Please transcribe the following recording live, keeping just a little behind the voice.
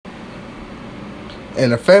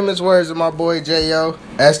In the famous words of my boy J.O.,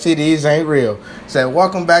 STDs ain't real. Said,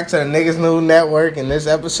 welcome back to the Niggas New Network in this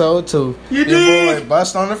episode 2. Your boy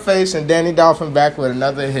Bust on the Face and Danny Dolphin back with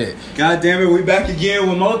another hit. God damn it, we back again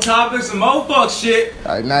with more topics and more fuck shit.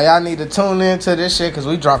 Alright, now y'all need to tune in to this shit because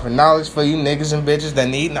we dropping knowledge for you niggas and bitches that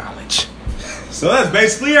need knowledge. So that's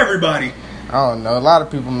basically everybody. I don't know, a lot of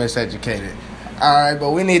people miseducated. Alright, but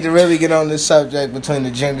we need to really get on this subject between the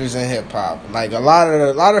genders in hip hop. Like a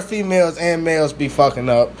lot of females and males be fucking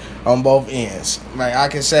up on both ends. Like I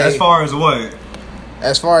can say, as far as what?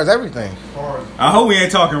 As far as everything. I hope we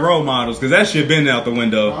ain't talking role models because that shit been out the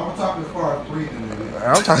window. I'm talking as far as breathing.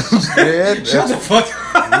 I'm talking shit. Shut the fuck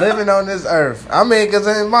up. Living on this earth. I mean, because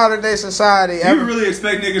in modern day society, you really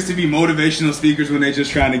expect niggas to be motivational speakers when they just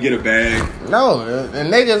trying to get a bag? No,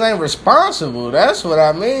 and niggas ain't responsible. That's what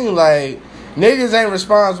I mean. Like. Niggas ain't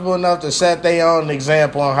responsible enough to set their own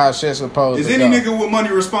example on how shit's supposed to go. Is any nigga with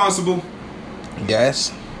money responsible?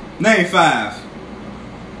 Yes. Name 5.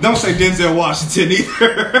 Don't say Denzel Washington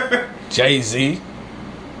either. Jay-Z.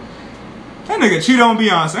 That nigga cheat on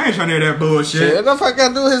Beyonce. I ain't trying to hear that bullshit. Shit, what the fuck got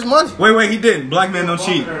to do with his money? Wait, he didn't. Black men don't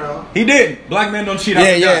cheat. He didn't. Black men don't cheat.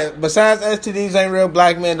 Yeah. Besides STDs ain't real,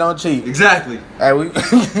 black men don't cheat. Exactly. All right,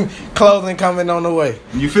 clothing coming on the way.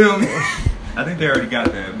 You feel me? I think they already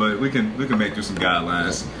got that, but we can make through some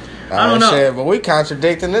guidelines. I don't know. Shit, but we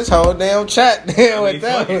contradicting this whole damn chat with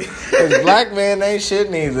them. Because black men ain't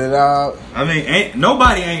shit neither, dog. I mean,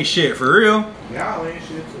 nobody ain't shit, for real. Y'all ain't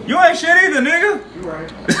shit too. You ain't shit either, nigga. You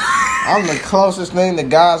right. I'm the closest thing to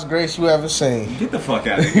God's grace you ever seen. Get the fuck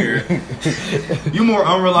out of here. You more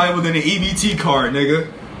unreliable than an EBT card,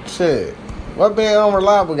 nigga. Shit. What being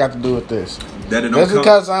unreliable got to do with this? Just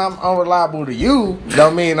because I'm unreliable to you,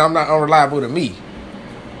 don't mean I'm not unreliable to me.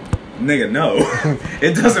 Nigga, no.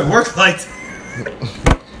 It doesn't work like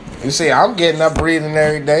that. You see, I'm getting up breathing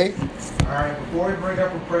every day. Alright, before we bring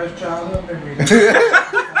up repressed childhood memories.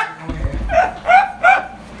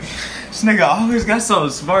 This nigga always got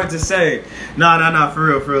something smart to say. Nah, for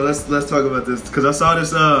real. Let's talk about this. Because I saw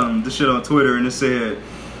this shit on Twitter and it said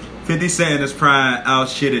 50 Cent in his prime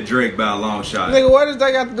outshitted Drake by a long shot. Nigga, what does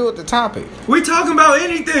that got to do with the topic? We talking about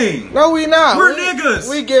anything. No, we not. We're niggas.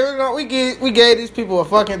 We gave these people a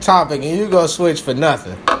fucking topic and you go switch for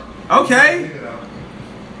nothing. Okay.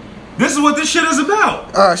 This is what this shit is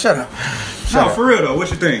about. Shut up. For real though,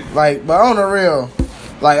 what you think? Like, but on the real,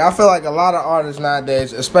 like I feel like a lot of artists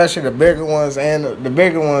nowadays, especially the bigger ones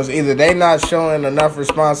either they not showing enough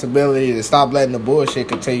responsibility to stop letting the bullshit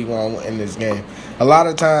continue on in this game. A lot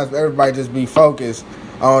of times, everybody just be focused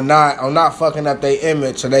on not fucking up their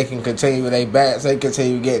image so they can continue with their bag, so they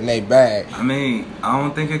continue getting their bag. I mean, I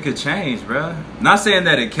don't think it could change, bro. Not saying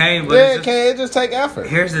that it can't, but yeah, it can. It just take effort.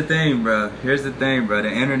 Here's the thing, bro.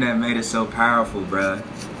 The internet made it so powerful, bro,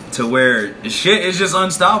 to where the shit is just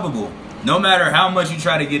unstoppable. No matter how much you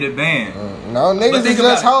try to get it banned. No, niggas is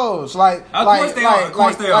just hoes. Like, of course they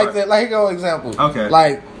are. Like, here go example. Okay.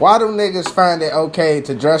 Like, why do niggas find it okay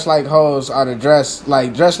to dress like hoes or to dress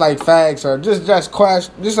like fags or just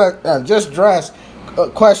dress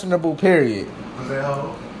questionable period? Cause they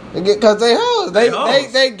hoes. Because they hoes.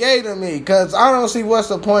 They gay to me. Because I don't see what's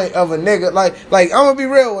the point of a nigga. Like I'm going to be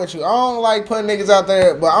real with you. I don't like putting niggas out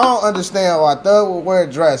there, but I don't understand why Thug would wear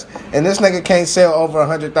a dress and this nigga can't sell over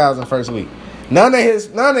 100,000 first week. None of his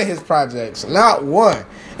projects. Not one.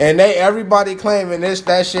 And everybody claiming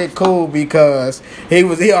that shit cool because he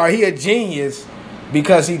a genius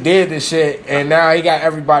because he did this shit and now he got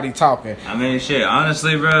everybody talking. I mean, shit,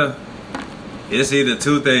 honestly, bro, it's either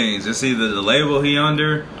two things. It's either the label he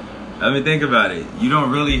under. I mean, think about it. You don't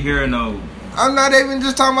really hear no... I'm not even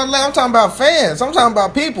just talking about... I'm talking about fans. I'm talking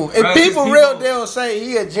about people. If people real deal say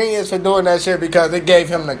he a genius for doing that shit because it gave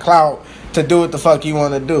him the clout to do what the fuck he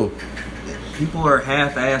want to do. People are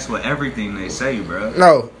half-assed with everything they say, bro.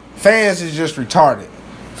 No. Fans is just retarded.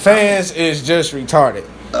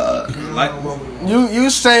 You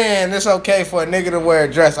saying it's okay for a nigga to wear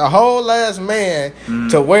a dress. A whole ass man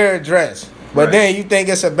to wear a dress. But then you think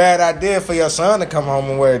it's a bad idea for your son to come home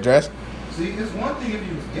and wear a dress. See, it's one thing if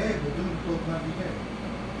he was gay, but dude supposed not be gay.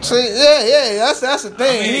 See, that's the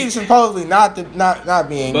thing. I mean, he's supposedly not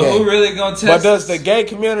being gay. But who really gonna test? But does the gay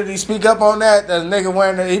community speak up on that? Does nigga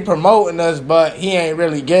wearing he promoting us, but he ain't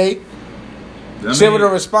really gay? See where the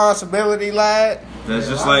responsibility lied? That's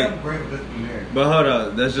just like. But hold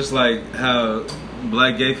up, that's just like how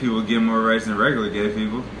black gay people get more rights than regular gay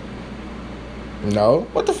people. No.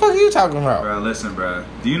 What the fuck are you talking about? Bro, listen, bro.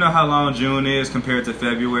 Do you know how long June is compared to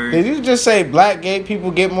February? Did you just say black gay people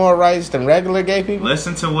get more rights than regular gay people?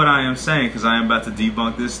 Listen to what I am saying, because I am about to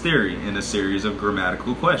debunk this theory in a series of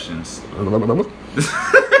grammatical questions.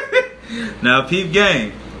 Now, peep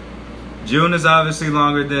game. June is obviously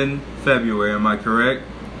longer than February, am I correct?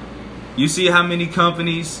 You see how many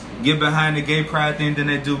companies get behind the gay pride thing than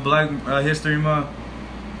they do Black History Month?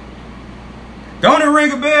 Don't it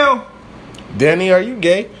ring a bell? Danny, are you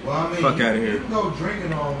gay? Well, I mean, Fuck outta here. You can go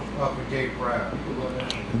drinking on up a gay pride.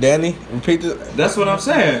 Danny, repeat the. That's what I'm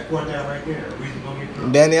saying. Put that right there. We can go get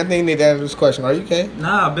drunk. Danny, I think you need to answer this question. Are you gay?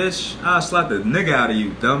 Nah, bitch. I'll slap the nigga out of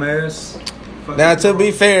you, dumbass. Fuck Now, you, to bro.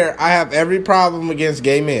 be fair, I have every problem against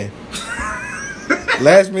gay men.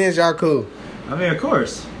 Lesbians, y'all cool. I mean, of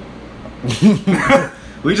course.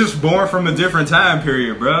 We just born from a different time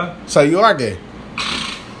period, bruh. So you are gay.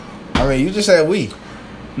 I mean, you just said we.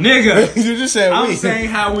 Nigga. You just said I'm we. saying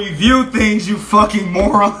how we view things, you fucking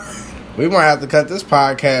moron. We might have to cut this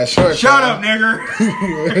podcast short. Shut up, nigger.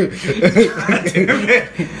 God damn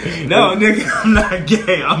it. No, nigga, I'm not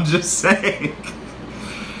gay. I'm just saying.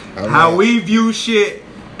 How we view shit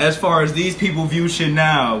as far as these people view shit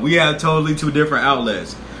now, we have totally two different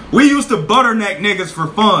outlets. We used to butterneck niggas for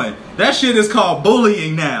fun. That shit is called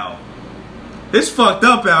bullying now. It's fucked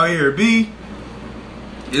up out here, B.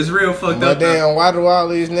 It's real fucked But up. then, why do all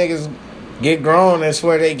these niggas get grown and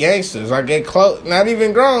swear they gangsters? Or get close? Not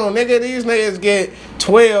even grown, nigga. These niggas get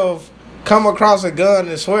 12, come across a gun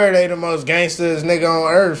and swear they the most gangsters nigga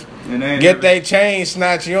on earth. And they ain't Get never- they chain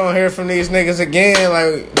snatched. You don't hear from these niggas again.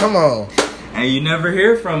 Like, come on. And you never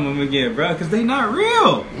hear from them again, bro, because they not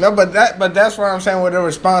real. No, but that's what I'm saying with the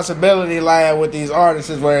responsibility lie with these artists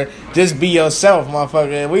is where just be yourself,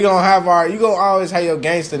 motherfucker. We gonna have you gonna always have your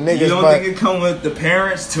gangster niggas. You don't but think it come with the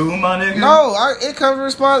parents too, my nigga? no, it comes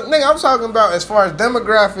with nigga. I'm talking about as far as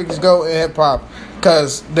demographics go in hip hop.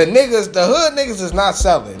 Cause the hood niggas is not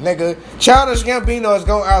selling, nigga. Childish Gambino is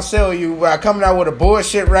gonna outsell you by coming out with a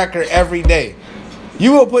bullshit record every day.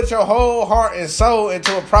 You will put your whole heart and soul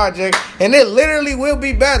into a project, and it literally will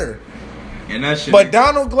be better. And that shit. But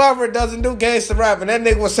Donald Glover doesn't do gangster rap, and that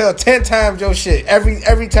nigga will sell 10 times your shit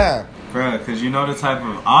every time. Bruh, because you know the type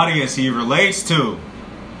of audience he relates to.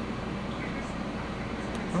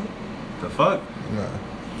 The fuck? Nah.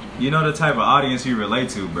 You know the type of audience he relate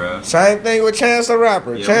to, bruh. Same thing with Chance the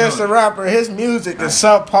Rapper. Yeah, Chance we know the Rapper, his music is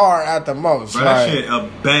subpar at the most. Bruh, that shit a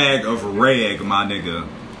bag of rag, my nigga.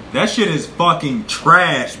 That shit is fucking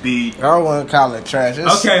trash, B. I wouldn't call it trash.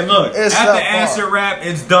 Okay, look. it's After subpar. Acid Rap,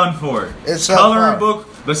 it's done for. It's Coloring subpar. Book,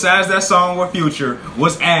 besides that song with Future,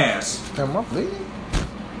 was ass. Am I bleeding?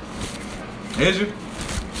 Is you?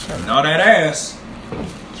 All that ass.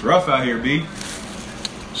 It's rough out here, B.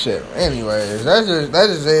 Shit. Anyways, that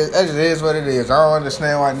just is what it is. I don't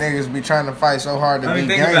understand why niggas be trying to fight so hard to I mean, be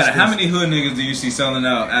think gangsters. about it. How many hood niggas do you see selling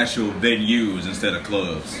out actual venues instead of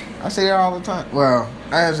clubs? I see it all the time. Well,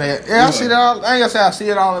 I ain't say it. Yeah, I see it all. I ain't gonna say I see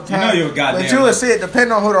it all the You time. know you a goddamn- But you would see it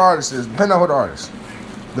depending on who the artist is. Depending on who the artist.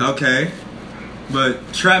 Okay.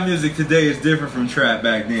 But trap music today is different from trap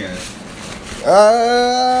back then.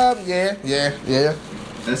 Yeah.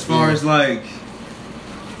 As far as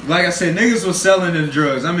like I said, niggas was selling the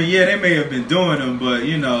drugs. I mean, yeah, they may have been doing them, but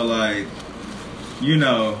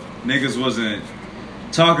niggas wasn't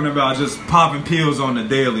talking about just popping pills on the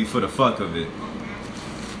daily for the fuck of it.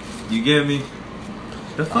 You get me?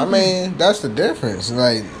 The fuck I mean, that's the difference.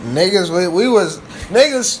 Like niggas, we was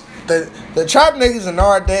niggas. The trap niggas in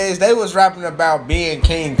our days, they was rapping about being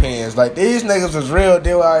kingpins. Like these niggas was real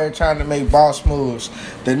deal out here trying to make boss moves.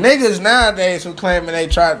 The niggas nowadays who claiming the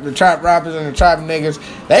trap rappers and the trap niggas,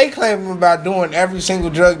 they claiming about doing every single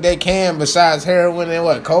drug they can besides heroin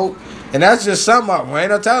and coke. And that's just some of them. Ain't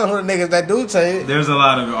no telling who the niggas that do say it. There's a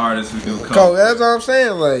lot of artists who do coke. Coke, that's what I'm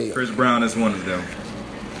saying. Like, Chris Brown is one of them.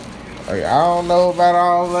 I don't know about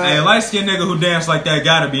all that. Hey, a light skinned nigga who dance like that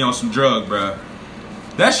gotta be on some drug, bruh.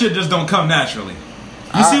 That shit just don't come naturally.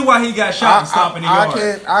 You see why he got shot and stopped in the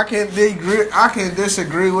yard? I can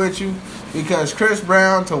disagree with you because Chris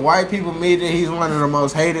Brown to white people media, he's one of the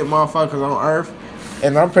most hated motherfuckers on earth,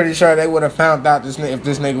 and I'm pretty sure they would have found out if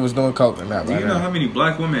this nigga was doing coke or not. Do you know how many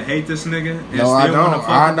black women hate this nigga? And No, I still wanna don't. fuck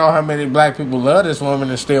I him? know how many black people love this woman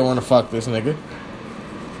and still want to fuck this nigga.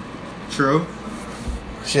 True.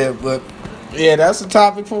 Shit, but yeah, that's a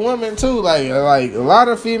topic for women too. Like a lot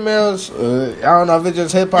of females. I don't know if it's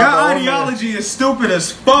just hip hop. Your or women. ideology is stupid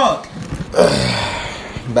as fuck.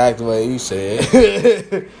 Back the way you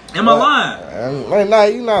said. Am I lying? Like, nah,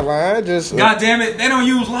 you not lying. Just God damn it, they don't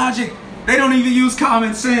use logic. They don't even use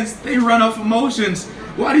common sense. They run off emotions.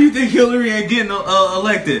 Why do you think Hillary ain't getting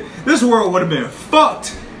elected? This world would have been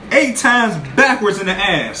fucked 8 times backwards in the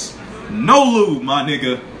ass. No lube, my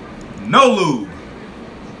nigga. No lube.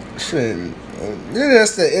 shit.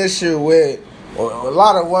 That's the issue with a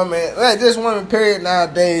lot of women. Like this women period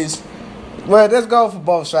nowadays. Well, this go for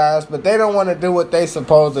both sides, but they don't want to do what they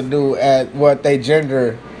supposed to do at what they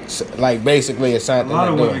gender, like, basically assigned A them lot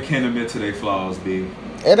to of do. women can't admit to their flaws, B.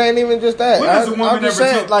 It ain't even just that. When has a woman I'm just ever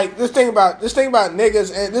saying, told- like, this thing about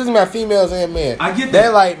niggas, and this is about females and men. I get They're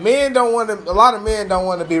that. like, men don't want to. A lot of men don't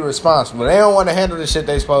want to be responsible. They don't want to handle the shit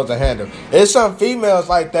they supposed to handle. There's some females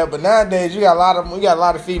like that, but nowadays you got a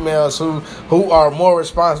lot of females who are more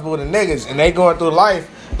responsible than niggas, and they going through life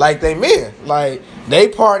like they men. Like they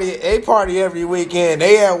party every weekend.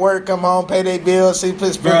 They at work, come home, pay their bills, spend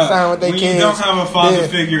time with their when kids. you don't have a father Yeah.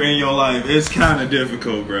 figure in your life, it's kind of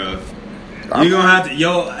difficult, bro. You're gonna have to.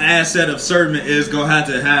 Your asset of servant is gonna have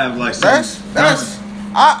to have like some. That's.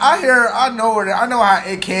 I know how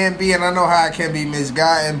it can be, and I know how it can be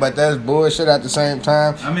misguided, but that's bullshit at the same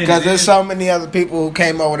time. I mean, because it there's is- so many other people who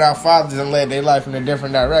came up without fathers and led their life in a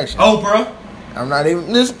different direction. Oh, bro. I'm not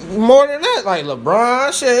even this more than that. Like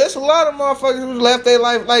LeBron, shit. It's a lot of motherfuckers who left their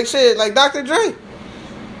life like shit, like Dr. Dre.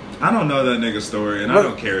 I don't know that nigga's story, and I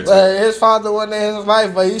don't care. His father wasn't in his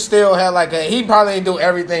life, but he still had he probably didn't do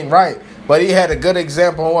everything right. But he had a good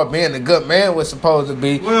example of what being a good man was supposed to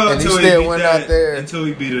be, Well, and he until still beat went that- out there. until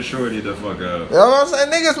he beat a shorty the fuck up. You know what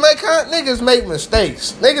I'm saying? Niggas make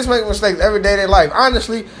mistakes. Niggas make mistakes every day of their life.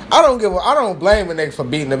 Honestly, I don't blame a nigga for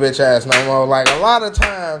beating a bitch ass no more. Like a lot of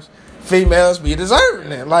times, females be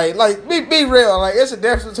deserving it. Like be real. Like it's a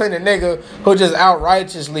difference between a nigga who just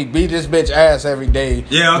outrightiously beat this bitch ass every day.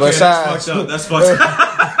 Yeah, okay, that's fucked up. That's fucked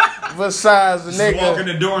up. Besides the Just nigga. walk in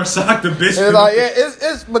the door and sock the bitch. It's like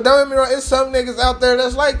it's but don't get me wrong, it's some niggas out there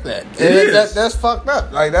that's like that. That's fucked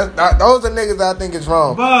up. Like those are niggas that I think is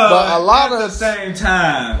wrong. But a lot at of the same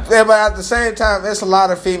time, yeah, but at the same time, it's a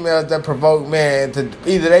lot of females that provoke men to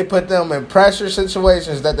either they put them in pressure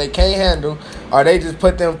situations that they can't handle, or they just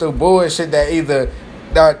put them through bullshit that either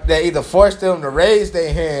force them to raise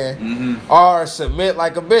their hand or submit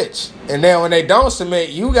like a bitch. And then when they don't submit,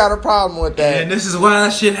 you got a problem with that. and this is why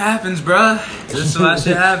that shit happens, bruh. This is why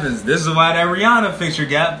shit happens. This is why that Rihanna picture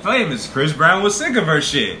got famous. Chris Brown was sick of her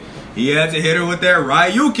shit. He had to hit her with that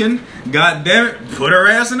Ryukin. God damn it, put her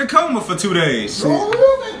ass in a coma for 2 days.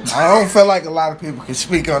 I don't feel like a lot of people can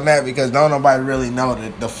speak on that because don't nobody really know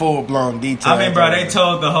the full blown details. I mean, bro,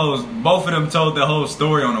 both of them told the whole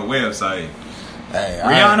story on the website. Hey,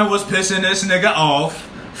 Rihanna was pissing this nigga off,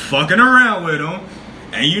 fucking around with him,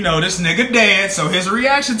 and you know this nigga dance, so his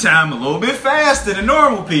reaction time a little bit faster than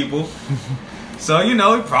normal people. So you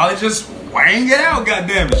know he probably just wang it out,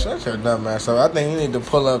 goddammit. Shut your dumb ass up. I think you need to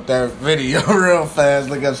pull up that video real fast,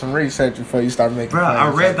 look up some research before you start making Bro, I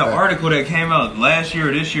claims read like the that. article that came out last year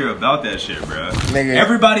or this year about that shit, bro. Nigga.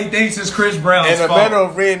 Everybody thinks it's Chris Brown's In the fault. middle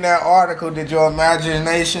of reading that article, did your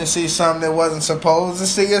imagination see something that wasn't supposed to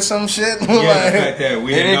see or some shit? Yeah, the fact that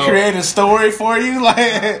we did didn't it know. create a story for you? Like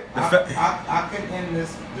I can end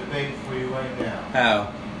this debate for you right now.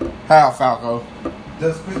 How? how, Falco?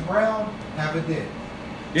 Does Chris Brown have a dick?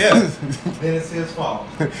 Yeah. Then it's his fault.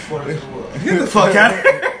 According to the world. Get the fuck out of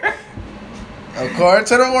here. According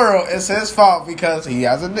to the world, it's his fault because he's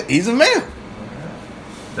a man.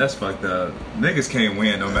 That's fucked up. Niggas can't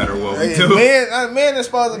win no matter what we do. Men is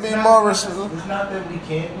supposed to be more responsible. It's not that we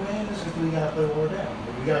can't win. It's just we gotta play more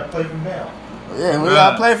down. We gotta play from down. Yeah, we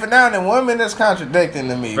gotta play for now. And women is contradicting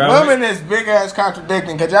to me. Bro, Women is big ass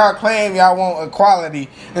contradicting because y'all claim y'all want equality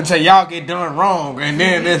until y'all get done wrong, and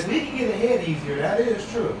then this. We can get ahead easier. That is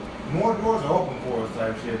true. More doors are open for us,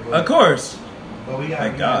 type shit. But, Of course. but we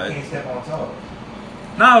Thank gotta God. can't step on toes.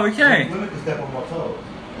 No, we can't. Women can step on more toes.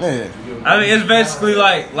 Yeah. I mean, it's basically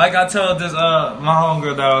like I told this my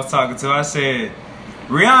homegirl that I was talking to. I said,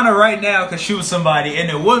 Rihanna right now could shoot somebody and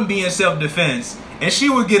it wouldn't be in self-defense, and she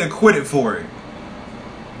would get acquitted for it.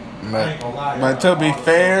 I ain't gonna lie. But to be all the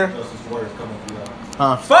fair, social justice warriors coming through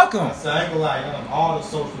that. Fuck them. So I ain't gonna lie. All the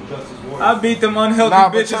social justice warriors. I beat them unhealthy nah,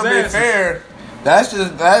 but bitches' to be asses. fair, that's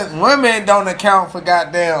just that women don't account for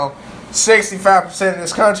goddamn 65% of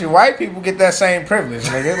this country. White people get that same privilege,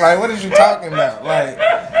 nigga. Like, what are you talking about? Like,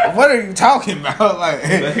 what are you talking about? Like,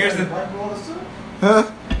 But here's the white people on us too.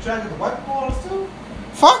 huh? You trying to get the white people on us too?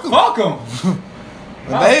 Fuck them. fuck them.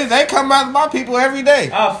 They come out of my people every day.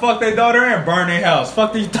 I'll fuck their daughter and burn their house.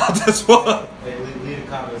 Fuck you thought this was. Hey, leave the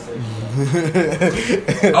comment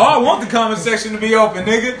section. Oh, I want the comment section to be open,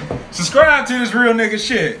 nigga. Subscribe to this real nigga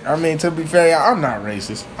shit. I mean, to be fair, I'm not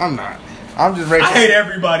racist. I'm not. I'm just racist. I hate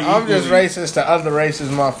everybody. I'm just equally. racist to other racist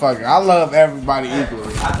motherfuckers. I love everybody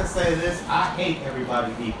equally. I can say this: I hate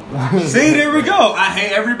everybody equally. See, there we go. I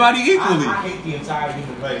hate everybody equally. I hate the entire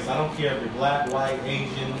human race. I don't care if you're black, white,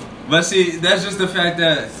 Asian, But see, that's just the fact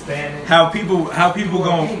that Hispanic. how people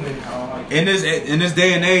going in this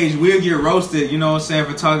day and age, we'll get roasted, you know what I'm saying,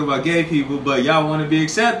 for talking about gay people, but y'all want to be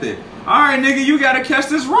accepted. All right, nigga, you gotta catch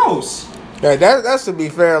this roast. Yeah, that's to be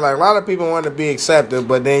fair. Like, a lot of people want to be accepted,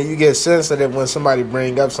 but then you get sensitive when somebody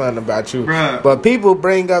bring up something about you. Bruh. But people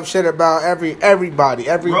bring up shit about everybody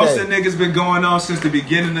every Roasting day. niggas been going on since the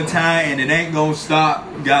beginning of time, and it ain't gonna stop.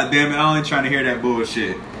 God damn it, I ain't trying to hear that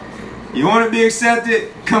bullshit. You want to be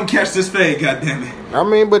accepted? Come catch this fade, God damn it. I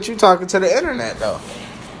mean, but you talking to the internet though.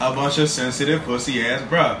 A bunch of sensitive pussy ass,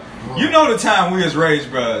 bruh. You know the time we was raised,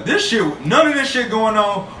 bruh. This shit, none of this shit going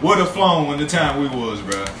on would have flown when the time we was,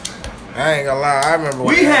 bruh. I ain't gonna lie. I remember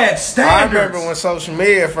We had standards. I remember when social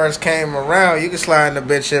media first came around. You could slide in the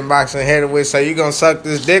bitch inbox and hit it with, say you gonna suck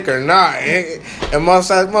this dick or not. And most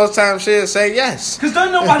times she'll say yes. Cause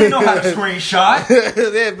don't nobody know how to screenshot.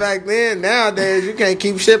 Then back then, nowadays you can't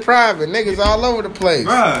keep shit private. Niggas all over the place.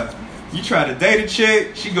 Bruh, you try to date a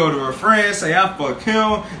chick, she go to her friend, say I fucked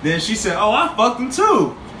him, then she said, oh, I fucked him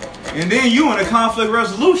too. And then you in a conflict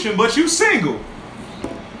resolution, but you single.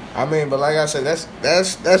 I mean, but like I said,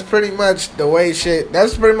 that's pretty much the way shit.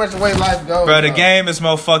 That's pretty much the way life goes. Bro, the game is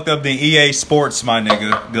more fucked up than EA Sports, my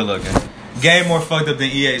nigga. Good looking. Game more fucked up than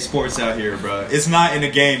EA Sports out here, bro. It's not in the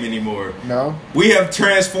game anymore. No. We have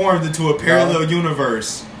transformed into a parallel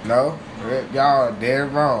universe. No. Y'all are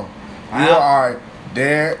dead wrong. You Huh? are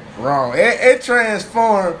dead wrong. It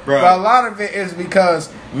transformed, Bro. but a lot of it is because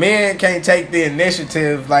men can't take the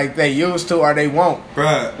initiative like they used to or they won't.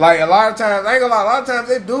 Bruh. Like a lot of times, I ain't gonna lie, a lot of times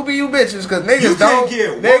they do be you bitches because You niggas can't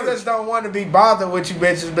get work. niggas don't want to be bothered with you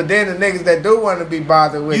bitches, but then the niggas that do want to be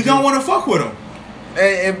bothered with You don't want to fuck with them.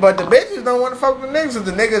 but the bitches don't want to fuck with niggas because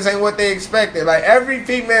the niggas ain't what they expected. Like every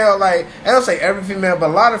female, like I don't say every female, but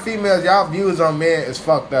a lot of females, y'all views on men is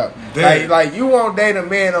fucked up. Damn. Like you won't date a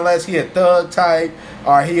man unless he a thug type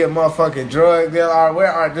or he a motherfucking drug dealer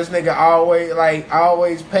or this nigga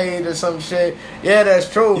always paid or some shit. Yeah,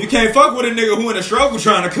 that's true. You can't fuck with a nigga who in a struggle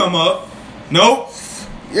trying to come up. Nope.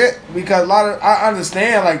 Yeah, because I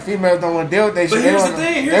understand like females don't want to deal with that shit. But here's they the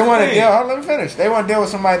wanna, thing, They want to deal. Hold on, let me finish. They want to deal with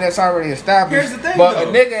somebody that's already established. Here's the thing, but though.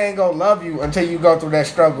 a nigga ain't gonna love you until you go through that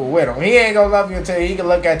struggle with him. He ain't gonna love you until he can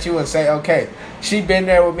look at you and say, okay, she been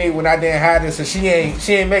there with me when I didn't have this, and she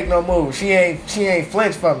ain't make no move. She ain't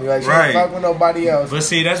flinch from me. Like she Right. ain't fuck with nobody else. But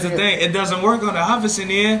see, that's the thing. It doesn't work on the opposite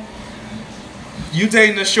end. You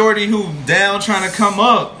dating a shorty who down trying to come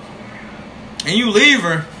up, and you leave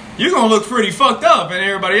her, you're gonna look pretty fucked up in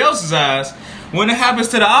everybody else's eyes. When it happens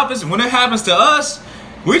to the opposite, when it happens to us,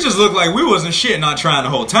 we just look like we wasn't shit not trying the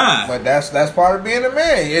whole time. But that's part of being a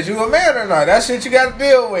man. Is you a man or not? That shit you got to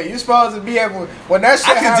deal with. You supposed to be able when that shit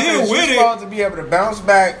I can happens. deal with you it. supposed to be able to bounce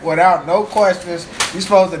back without no questions. You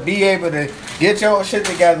supposed to be able to get your shit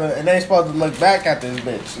together, and they supposed to look back at this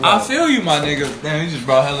bitch. I feel you, my nigga. Damn, you just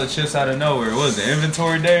brought hella chips out of nowhere. What was it,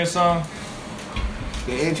 inventory day or something?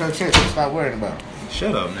 The intro shit. Stop worrying about it.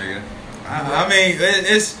 Shut up, nigga. I mean,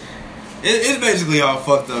 it's basically all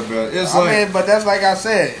fucked up, bro. It's I mean, but that's like I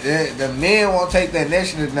said, the men won't take the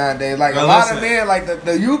initiative nowadays. Like Well, a lot listen. of men, like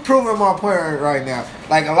the you proving my point right now.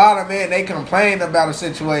 Like a lot of men, they complain about a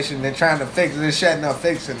situation, they're trying to fix it, they're shutting up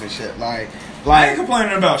fixing the shit. I ain't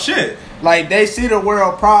complaining about shit. Like they see the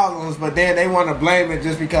world problems, but then they want to blame it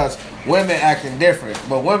just because women acting different.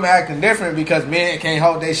 But women acting different because men can't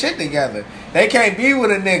hold their shit together. They can't be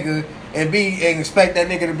with a nigga and expect that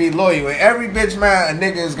nigga to be loyal. And every bitch mind, a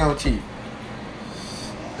nigga is gonna cheat.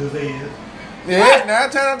 Cause they is. Yeah, 9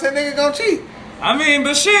 times out of 10 nigga gonna cheat. I mean,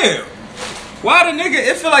 but shit. Why the nigga?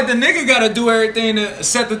 It feel like the nigga gotta do everything to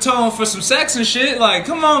set the tone for some sex and shit. Like,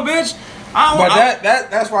 come on, bitch. But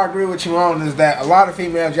that's why I agree with you on is that a lot of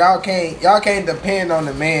females y'all can't depend on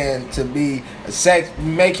the man to be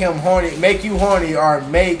make him horny, make you horny, or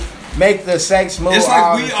make the sex move. It's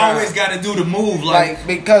all like we the time. always gotta do the move, Like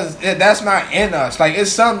because that's not in us. Like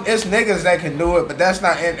it's niggas that can do it, but that's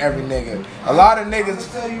not in every nigga. A lot of I'm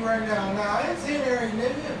niggas. gonna tell you right now, it's in every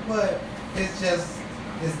nigga, but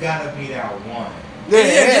it's gotta be that one. Yeah,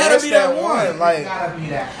 it gotta it's be that one. It's Like gotta be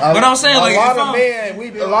that. But I'm saying, like, a lot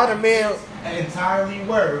if of men. Entirely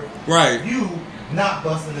worth right. you not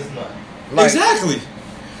busting this nut. Like, Exactly.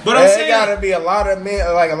 But I'm There saying, gotta be a lot of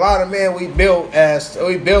men. Like a lot of men, we built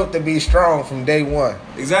to be strong from day one.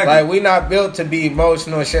 exactly. Like we not built to be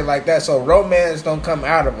emotional and shit like that. So romance don't come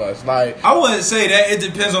out of us. Like I wouldn't say that. It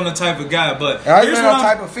depends on the type of guy. But I here's mean, what a I'm.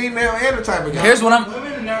 type of female and a type of guy. Here's what I'm.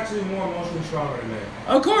 Women are naturally more emotionally stronger than men.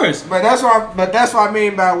 Of course. But that's what I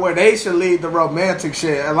mean by where they should lead the romantic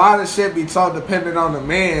shit. A lot of shit be so dependent on the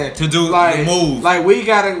man To do like, the move. Like we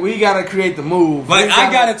gotta create the move. Like, We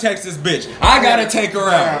I gotta text this bitch. I gotta take her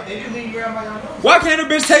out. If you leave your out, I know. Why can't a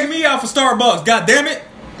bitch take me out for Starbucks? God damn it.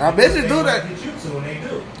 Now bitches do that. Get you to, and they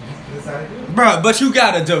do. That's how they do. Bruh, but you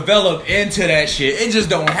gotta develop into that shit. It just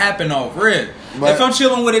don't happen off rip. But if I'm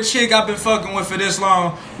chilling with a chick I've been fucking with for this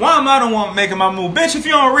long, why am I the one making my move? Bitch, if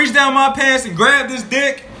you don't reach down my pants and grab this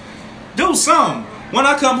dick, do something. When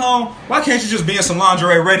I come home, why can't you just be in some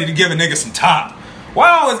lingerie ready to give a nigga some top? Why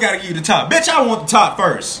I always gotta give you the top? Bitch, I want the top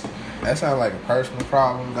first. that sounds like a personal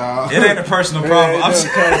problem, dog. It ain't a personal problem.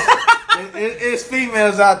 It's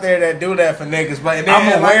females out there that do that for niggas, but then,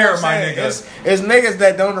 I'm aware I'm of my saying, niggas. It's niggas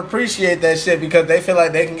that don't appreciate that shit because they feel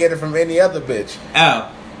like they can get it from any other bitch.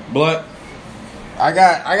 Al, blood. I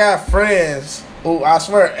got friends who I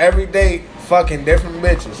swear every day fucking different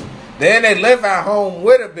bitches. Then they live at home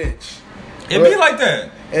with a bitch. It be like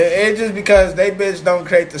that. It's just because they bitch don't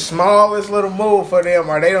create the smallest little move for them,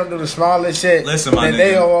 or they don't do the smallest shit. Listen, my then nigga.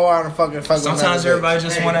 they go out and fuck. Sometimes everybody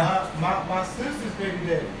just Hey, wanna. my sister's baby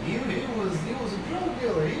daddy. He was a drug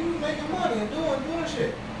dealer. He was making money and doing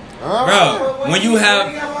shit. Bro, when you he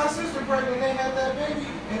have. got my sister pregnant, they had that baby,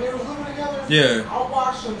 and they was living together. Yeah. I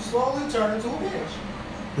watched him slowly turn into a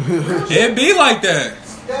bitch. It be like that.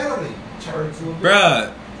 Steadily turn into a bitch.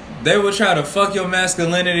 Bruh, they will try to fuck your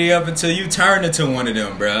masculinity up until you turn into one of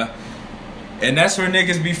them, bruh. And that's where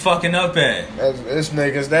niggas be fucking up at. It's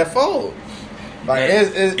niggas that fold. Like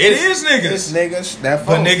It is niggas. It's niggas that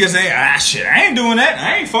But fold. niggas ain't, shit, I ain't doing that.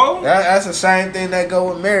 I ain't folding. That's the same thing that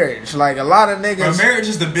go with marriage. Like a lot of niggas. Bro, marriage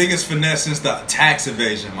is the biggest finesse since the tax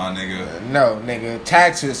evasion, my nigga. No, nigga,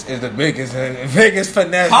 taxes is the biggest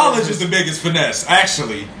finesse. College is the biggest finesse,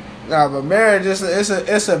 actually. No, but marriage is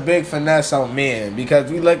it's a big finesse on men because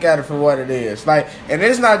we look at it for what it is. Like, and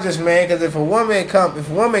it's not just men, because if a woman come with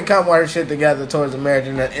her shit together towards a marriage,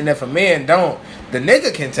 and if a man don't, the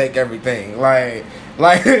nigga can take everything. Like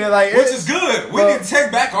Which is good. We need to take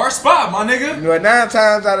back our spot, my nigga. But 9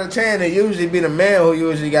 times out of 10, it usually be the man who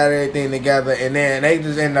usually got everything together, and then they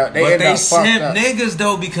just end up fucked simp up. niggas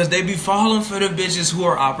though because they be falling for the bitches who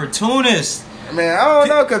are opportunists. Man, I don't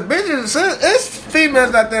know, because bitches, it's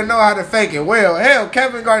females out there know how to fake it well. Hell,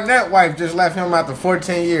 Kevin Garnett's wife just left him after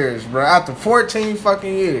 14 years, bro. After 14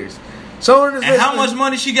 fucking years. And how much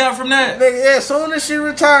money she got from that? Nigga, yeah, soon as she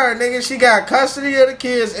retired, nigga, she got custody of the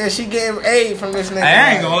kids, and she getting aid from this nigga.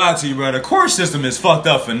 I ain't gonna lie to you, bro. The court system is fucked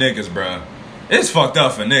up for niggas, bro. It's fucked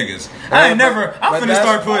up for niggas. I'm finna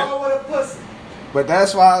start putting... All with a pussy. But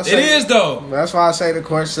that's why I say... It is, though. That's why I say the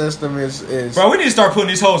court system is... Bro, we need to start putting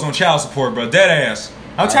these hoes on child support, bro. Dead ass.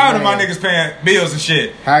 I'm tired of my niggas paying bills and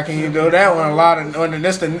shit. How can you do that when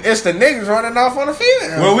it's the niggas running off on the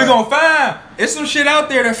female? Well, we gonna find... It's some shit out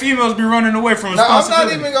there that females be running away from No, I'm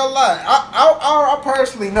responsibility. not even gonna lie. I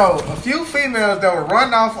personally know a few females that would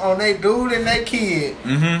run off on their dude and their kid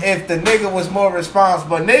if the nigga was more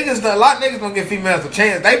responsible. A lot of niggas don't give females a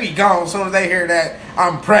chance. They be gone as soon as they hear that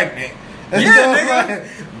I'm pregnant. Yeah,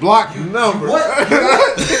 nigga. Block your number.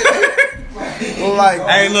 Like,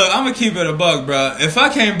 hey, look, I'm gonna keep it a buck, bro. If I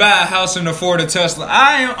can't buy a house and afford a Tesla,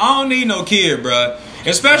 I don't need no kid, bro.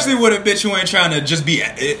 Especially with a bitch who ain't trying to just be,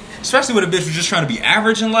 especially with a bitch who's just trying to be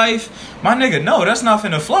average in life. My nigga, no, that's not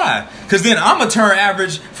finna fly. Cause then I'm gonna turn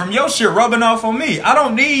average from your shit rubbing off on me. I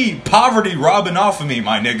don't need poverty rubbing off of me,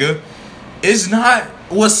 my nigga. It's not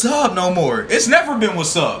what's up no more. It's never been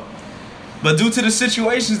what's up. But due to the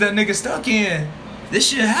situations that niggas stuck in, this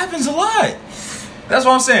shit happens a lot. That's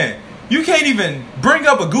what I'm saying. You can't even bring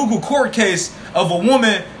up a Google court case of a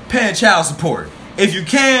woman paying child support. If you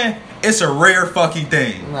can, it's a rare fucking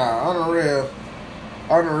thing. Nah, on the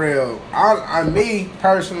real. Me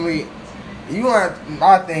personally,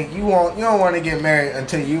 I think you don't want to get married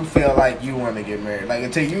until you feel like you want to get married. Like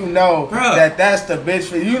until you know that that's the bitch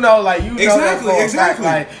for you. Know that for a fact.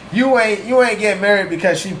 Like you ain't getting married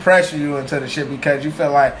because she pressured you into the shit because you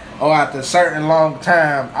feel like, oh, after a certain long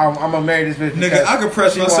time I'm gonna marry this bitch. Nigga, I could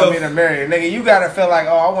pressure myself. Want me to marry. Nigga, you gotta feel like,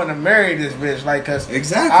 oh, I want to marry this bitch. Like, cause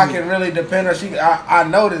I can really depend on I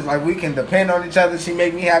know this. Like we can depend on each other. She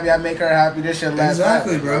make me happy. I make her happy. This shit lasts.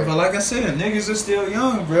 Exactly, bro. But like I said, niggas are still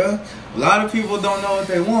young, bro. A lot of people don't know what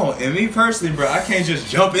they want. And me personally, bro, I can't just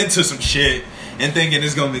jump into some shit and thinking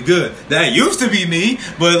it's gonna be good. That used to be me,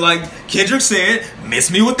 but like Kendrick said,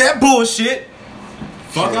 miss me with that bullshit.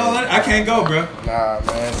 Fuck all that. I can't go, bro. Nah,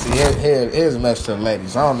 man. See, here's a message to the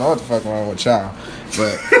ladies. I don't know what the fuck wrong with y'all,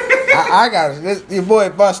 but I got your boy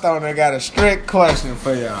Bust on there got a strict question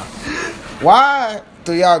for y'all. Why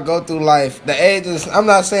do y'all go through life, the ages, I'm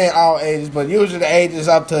not saying all ages, but usually the ages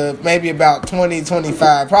up to maybe about 20,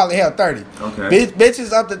 25, probably hell 30. Okay.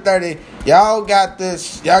 Bitches up to 30, y'all got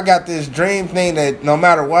this dream thing that no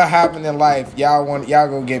matter what happened in life, y'all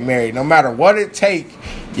gonna get married. No matter what it take,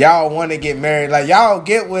 y'all want to get married. Like y'all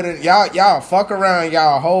get with it, y'all fuck around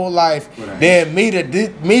y'all whole life, then meet a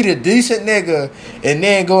decent nigga, and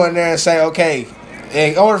then go in there and say, okay,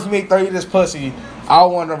 in order for me to throw you this pussy, I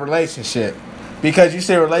want a relationship. because you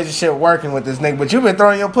see a relationship working with this nigga, but you been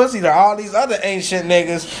throwing your pussy to all these other ain't shit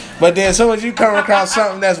niggas. But then as soon as you come across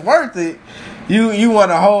something that's worth it, you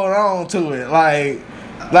want to hold on to it, like.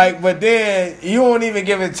 But then you won't even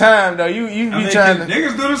give it time though. You trying to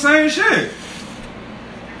niggas do the same shit.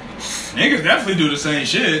 Niggas definitely do the same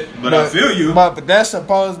shit, but I feel you. But that's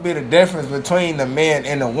supposed to be the difference between the man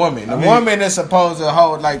and the woman. The woman is supposed to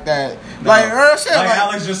hold like that. No. Like real shit. Like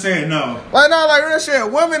Alex just said, no. Like real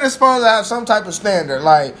shit. Women is supposed to have some type of standard.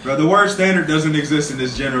 Like, bro, the word standard doesn't exist in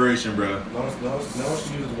this generation, bro. No,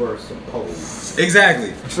 she used the word suppose.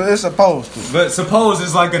 Exactly. So it's supposed to. But suppose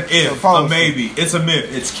is like an if, Supposed a maybe. It's a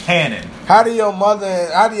myth. It's canon. How do your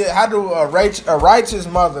mother? How do a righteous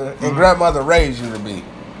mother and grandmother raise you to be?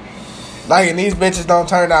 Like, and these bitches don't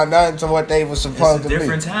turn out nothing to what they was supposed to be. It's a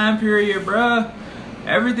different time period, bruh.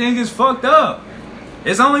 Everything is fucked up.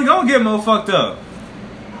 It's only gonna get more fucked up.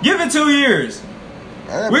 Give it 2 years.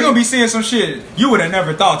 We're gonna be seeing some shit you would have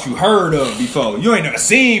never thought you heard of before. You ain't never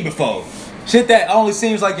seen before. Shit that only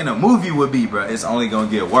seems like in a movie would be, bruh. It's only gonna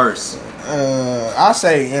get worse. I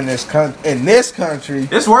say in this country,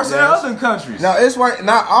 it's worse than other countries. No, it's worse.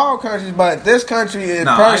 Not all countries, but this country is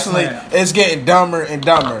personally it's getting dumber and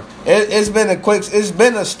dumber. It's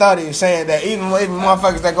been a study saying that even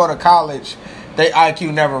motherfuckers that go to college, their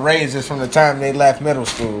IQ never raises from the time they left middle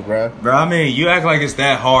school, bro. Bro, I mean, you act like it's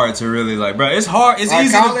that hard to really like, bro. It's hard. It's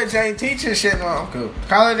easy. College ain't teaching shit, no. Cool.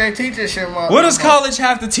 College ain't teaching shit, motherfucker. What does college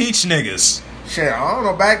have to teach niggas? Shit, I don't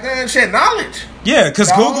know. Back then, shit, knowledge. Yeah, because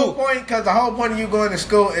Google. Because the whole point of you going to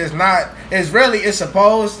school is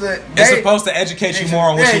supposed to educate you more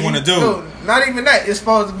on what you want to do. Not even that. It's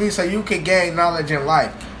supposed to be so you can gain knowledge in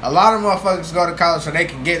life. A lot of motherfuckers go to college so they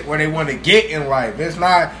can get where they want to get in life. It's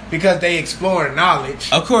not because they explore knowledge.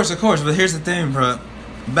 Of course. But here's the thing, bro.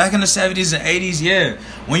 Back in the 70s and 80s, yeah.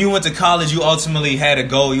 When you went to college, you ultimately had a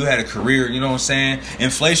goal. You had a career, you know what I'm saying?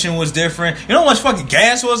 Inflation was different. You know how much fucking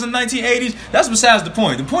gas was in the 1980s? That's besides the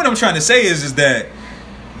point. The point I'm trying to say is that...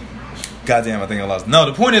 Goddamn, I think I lost. No,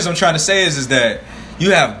 the point I'm trying to say is that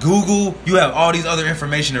you have Google, you have all these other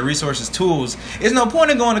information and resources, tools. There's no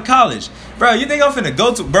point in going to college. Bro, you think I'm finna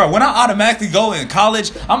go to... Bro, when I automatically go in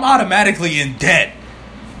college, I'm automatically in debt.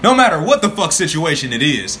 No matter what the fuck situation it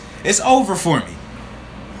is. It's over for me.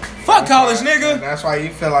 Fuck college, nigga. That's why you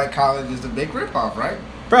feel like college is the big ripoff, right?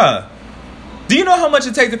 Bruh, do you know how much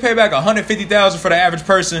it takes to pay back $150,000 for the average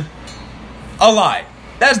person? A lot.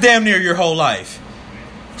 That's damn near your whole life.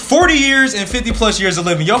 40 years and 50 plus years of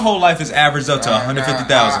living, your whole life is averaged up to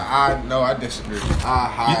 $150,000. No, I disagree. I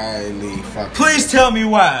highly fucking. Please tell me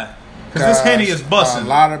why. Because this Henny is busting. A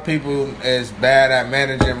lot of people is bad at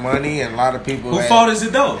managing money, and a lot of people. Who fault is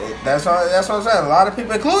it though? That's what I'm saying. A lot of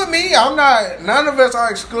people, including me, I'm not. None of us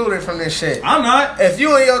are excluded from this shit. I'm not. If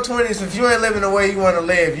you in your 20s, if you ain't living the way you want to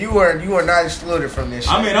live, you are not excluded from this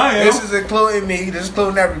shit. I mean, I am. This is including me. This is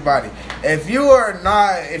including everybody. If you are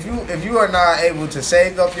not, if you are not able to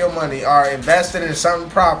save up your money or invest it in something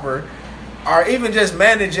proper, or even just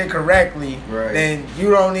manage it correctly, right, then you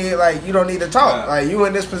don't need to talk. Like, you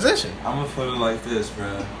in this position. I'm gonna put it like this,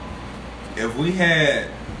 bro. If we had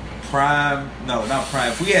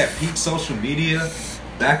if we had peak social media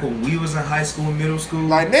back when we was in high school and middle school,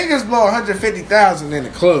 like, niggas blow $150,000 in the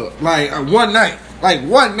club, like one night.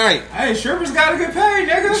 Hey, strippers gotta get paid,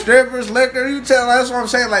 nigga. Strippers, liquor, that's what I'm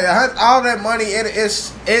saying. Like, all that money,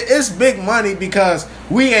 it's big money because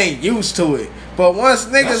we ain't used to it. But once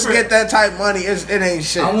niggas get that type of money, it ain't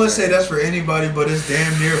shit. I wouldn't say that's for anybody, but it's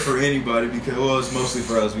damn near for anybody because, well, it's mostly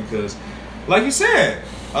for us because, like you said,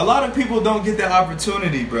 a lot of people don't get that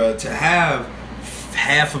opportunity, bro, to have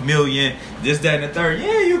 $500,000, this, that, and the third.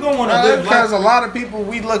 Yeah, you gonna want to live because a lot of people,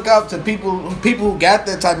 we look up to people who got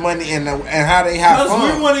that type of money and how they have fun.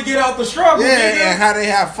 Because we want to get out the struggle, yeah, nigga. And how they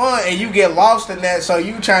have fun, and you get lost in that, so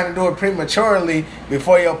you trying to do it prematurely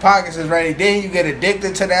before your pockets is ready. Then you get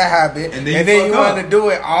addicted to that habit, and then you want to do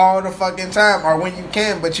it all the fucking time, or when you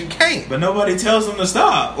can, but you can't. But nobody tells them to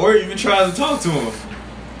stop, or even tries to talk to them.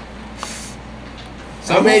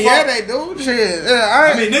 So they do shit.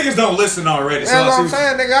 Yeah, niggas don't listen already. That's what I'm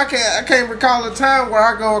saying, nigga. I can't recall a time where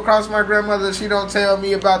I go across my grandmother, she don't tell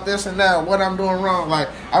me about this and that, what I'm doing wrong. Like,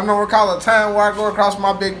 I don't recall a time where I go across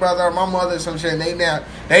my big brother or my mother or some shit, and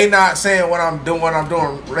they not saying what I'm doing.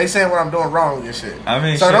 They saying what I'm doing wrong and shit.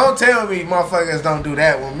 So don't tell me motherfuckers don't do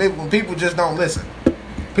that when people just don't listen.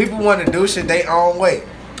 People want to do shit their own way.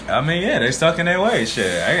 I mean, yeah, they stuck in their way.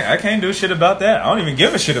 Shit, I can't do shit about that. I don't even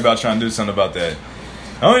give a shit about trying to do something about that.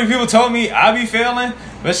 How many people told me I be failing?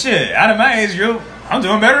 But shit, out of my age group, I'm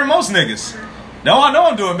doing better than most niggas. No, I know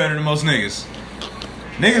I'm doing better than most niggas.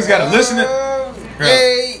 Niggas gotta listen to...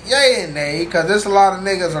 Yay and nay, because there's a lot of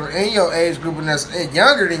niggas in your age group and that's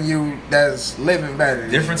younger than you that's living better.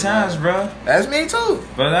 Different times, bro. That's me too.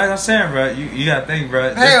 But like I'm saying, bro, you gotta think,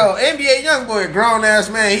 bro. Hell, NBA YoungBoy, grown ass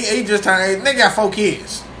man, he just turned 8. Nigga got 4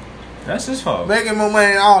 kids. That's his fault. Making more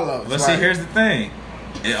money than all of us. But see, here's the thing.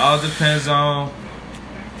 It all depends on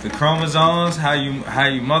the chromosomes, how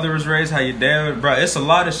your mother was raised, how your dad, bro. It's a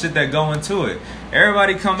lot of shit that go into it.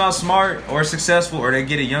 Everybody come out smart or successful, or they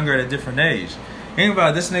get it younger at a different age. Think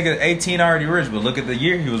about it, this nigga 18 already rich, but look at the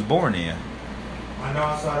year he was born in. I know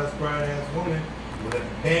I saw this grown ass woman with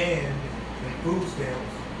a band and food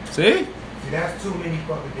stamps. See, that's too many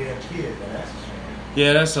fucking damn kids. That's a shame.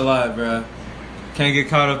 Yeah, that's a lot, bro. Can't get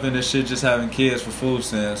caught up in this shit just having kids for food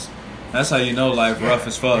stamps. That's how you know life rough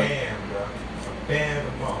as fuck. Damn, bro. A band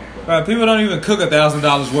a month, bro. Bro, people don't even cook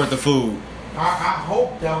 $1,000 worth of food. I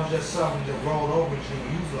hope that was just something that rolled over and she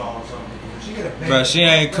didn't use it all or something. She get a band. Bro, she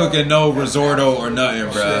ain't cooking no risotto or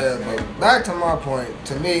nothing, bro. Yeah, but back to my point.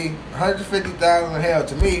 To me, 150,000 hell.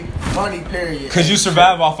 To me, money period. Cause you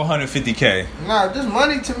survive off 150K. Nah, just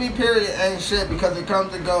money to me period ain't shit because it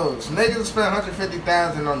comes and goes. Niggas spend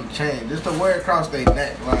 150,000 on the chain just to wear it across their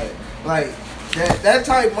neck. Like that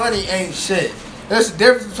type money ain't shit. There's a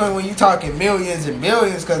difference between when you talking millions and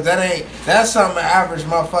billions, cause that's something an average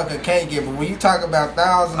motherfucker can't get. But when you talk about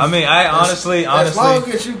thousands, I mean, honestly, as long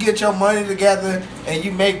as you get your money together and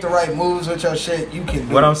you make the right moves with your shit, you can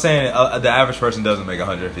do what it. I'm saying, the average person doesn't make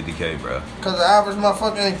 150K, bro. Cause the average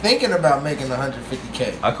motherfucker ain't thinking about making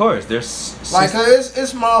 150K. Of course, there's Like, cause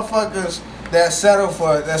it's motherfuckers that settle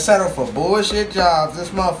for bullshit jobs. It's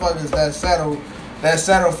motherfuckers that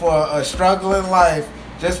settle for a struggling life.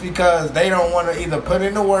 Just because they don't want to either put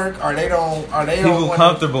in the work or they don't people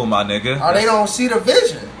comfortable, my nigga. Or they don't see the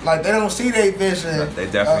vision. Like they don't see their vision. They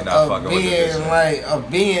definitely not fucking with the vision.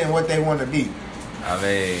 Of being what they want to be. I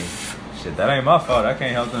mean, shit, that ain't my fault. I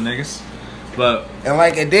can't help them niggas. But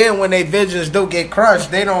and then when their visions do get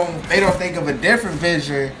crushed, they don't think of a different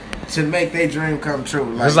vision to make their dream come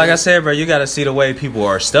true. Because like I said, bro, you gotta see the way people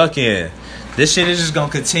are stuck in. This shit is just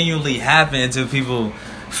gonna continually happen until people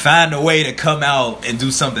find a way to come out and do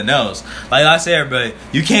something else. Like I said, bro,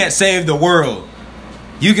 you can't save the world.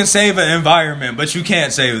 You can save an environment, but you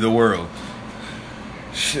can't save the world.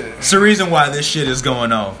 Shit. It's the reason why this shit is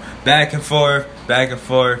going on. Back and forth.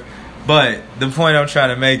 But the point I'm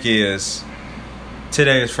trying to make is,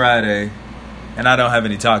 today is Friday, and I don't have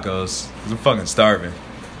any tacos. 'Cause I'm fucking starving.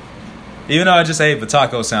 Even though I just ate, but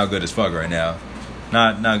tacos sound good as fuck right now.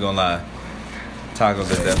 Not gonna lie.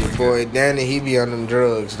 Tacos are definitely Boy, good. Danny, he be on them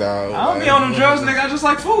drugs, dog. I don't be on them drugs, nigga. I just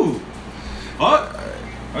like food. Fuck.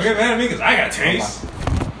 Don't get mad at me because I got taste.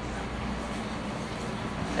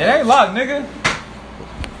 It ain't locked, nigga.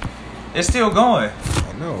 It's still going.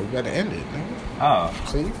 I know, we gotta end it, nigga. Oh.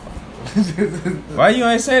 See? Why you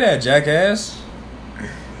ain't say that, jackass?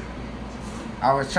 I was trying.